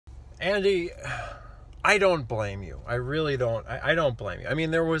Andy, I don't blame you. I really don't. I don't blame you. I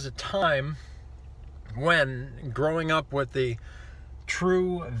mean, there was a time when growing up with the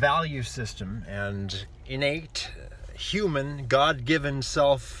true value system and innate human, God-given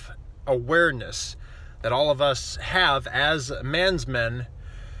self-awareness that all of us have as mansmen,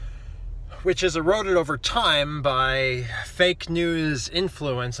 which is eroded over time by fake news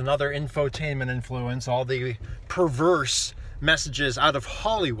influence and other infotainment influence, all the perverse messages out of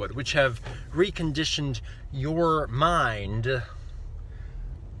Hollywood, which have reconditioned your mind.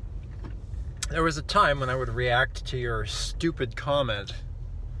 There was a time when I would react to your stupid comment,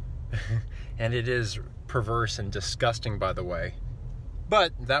 and it is perverse and disgusting, by the way.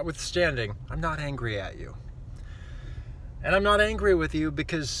 But that withstanding, I'm not angry at you. And I'm not angry with you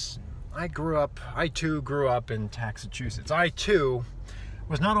because I too grew up in Massachusetts. I too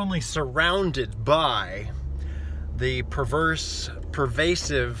was not only surrounded by the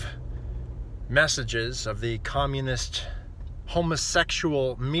pervasive messages of the communist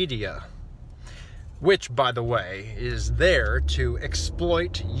homosexual media, which, by the way, is there to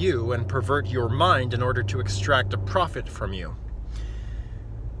exploit you and pervert your mind in order to extract a profit from you.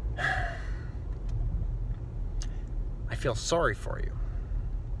 I feel sorry for you.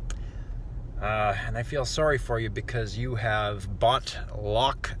 And I feel sorry for you because you have bought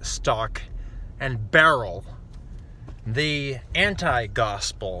lock, stock, and barrel the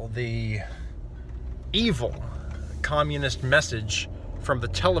anti-gospel, the evil communist message from the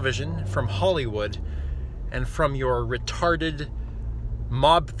television, from Hollywood, and from your retarded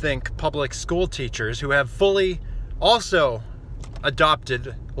mob-think public school teachers who have fully also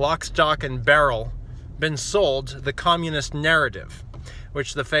adopted lock, stock, and barrel, been sold the communist narrative,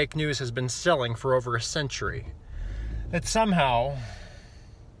 which the fake news has been selling for over a century. That somehow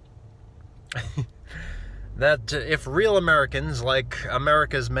that if real Americans, like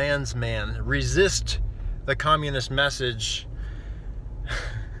America's man's man, resist the communist message,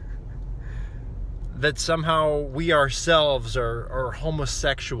 that somehow we ourselves are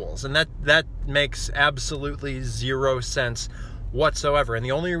homosexuals. And that makes absolutely zero sense whatsoever. And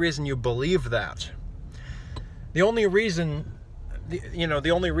the only reason you believe that, the only reason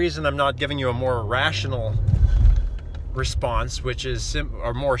I'm not giving you a more rational response, which is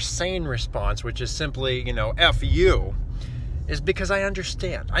a more sane response, which is simply, F you, is because I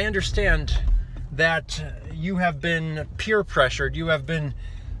understand. I understand that you have been peer pressured, you have been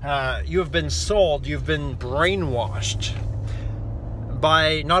sold, you've been brainwashed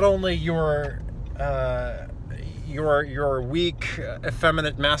by not only your weak,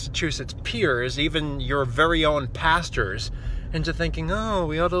 effeminate Massachusetts peers, even your very own pastors, into thinking, oh,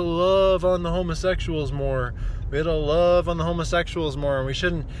 we ought to love on the homosexuals more. We ought to love on the homosexuals more, and we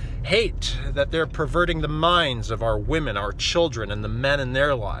shouldn't hate that they're perverting the minds of our women, our children, and the men in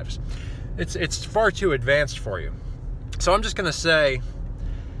their lives. It's far too advanced for you. So I'm just going to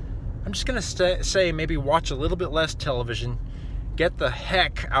say maybe watch a little bit less television, get the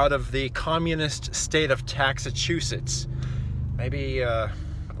heck out of the communist state of Massachusetts. Maybe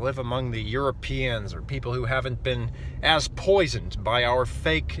live among the Europeans or people who haven't been as poisoned by our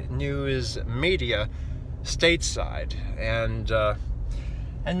fake news media stateside. And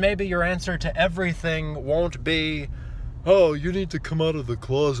maybe your answer to everything won't be, oh, you need to come out of the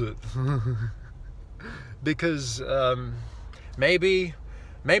closet. Because maybe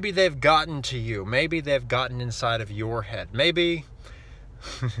they've gotten to you. Maybe they've gotten inside of your head. Maybe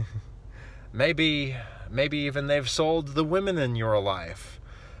even they've sold the women in your life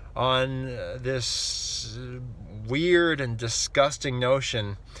on this weird and disgusting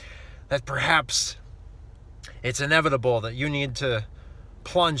notion that perhaps it's inevitable that you need to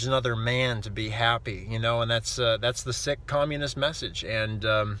plunge another man to be happy, and that's the sick communist message. And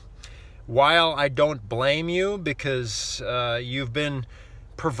while I don't blame you because you've been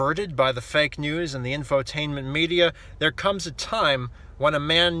perverted by the fake news and the infotainment media, there comes a time when a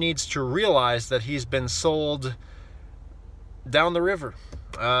man needs to realize that he's been sold down the river,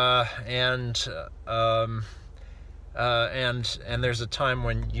 and there's a time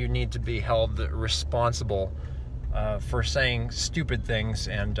when you need to be held responsible for saying stupid things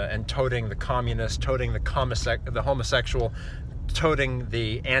and toting the communist, toting the homosexual, toting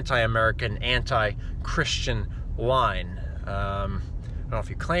the anti-American, anti-Christian line. I don't know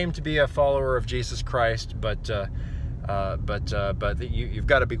if you claim to be a follower of Jesus Christ, but you've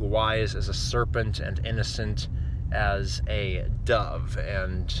got to be wise as a serpent and innocent as a dove,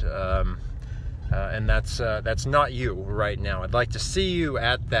 and that's not you right now. I'd like to see you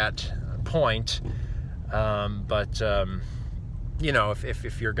at that point, but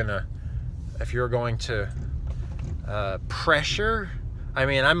if you're going to pressure I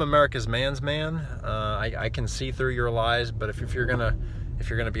mean, I'm America's man's man. I can see through your lies, but if you're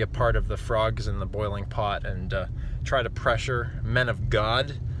gonna be a part of the frogs in the boiling pot and try to pressure men of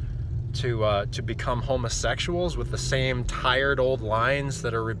God to become homosexuals with the same tired old lines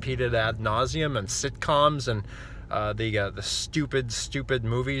that are repeated ad nauseum and sitcoms and the stupid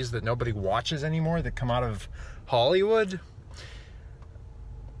movies that nobody watches anymore that come out of Hollywood,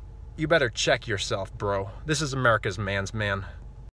 you better check yourself, bro. This is America's man's man.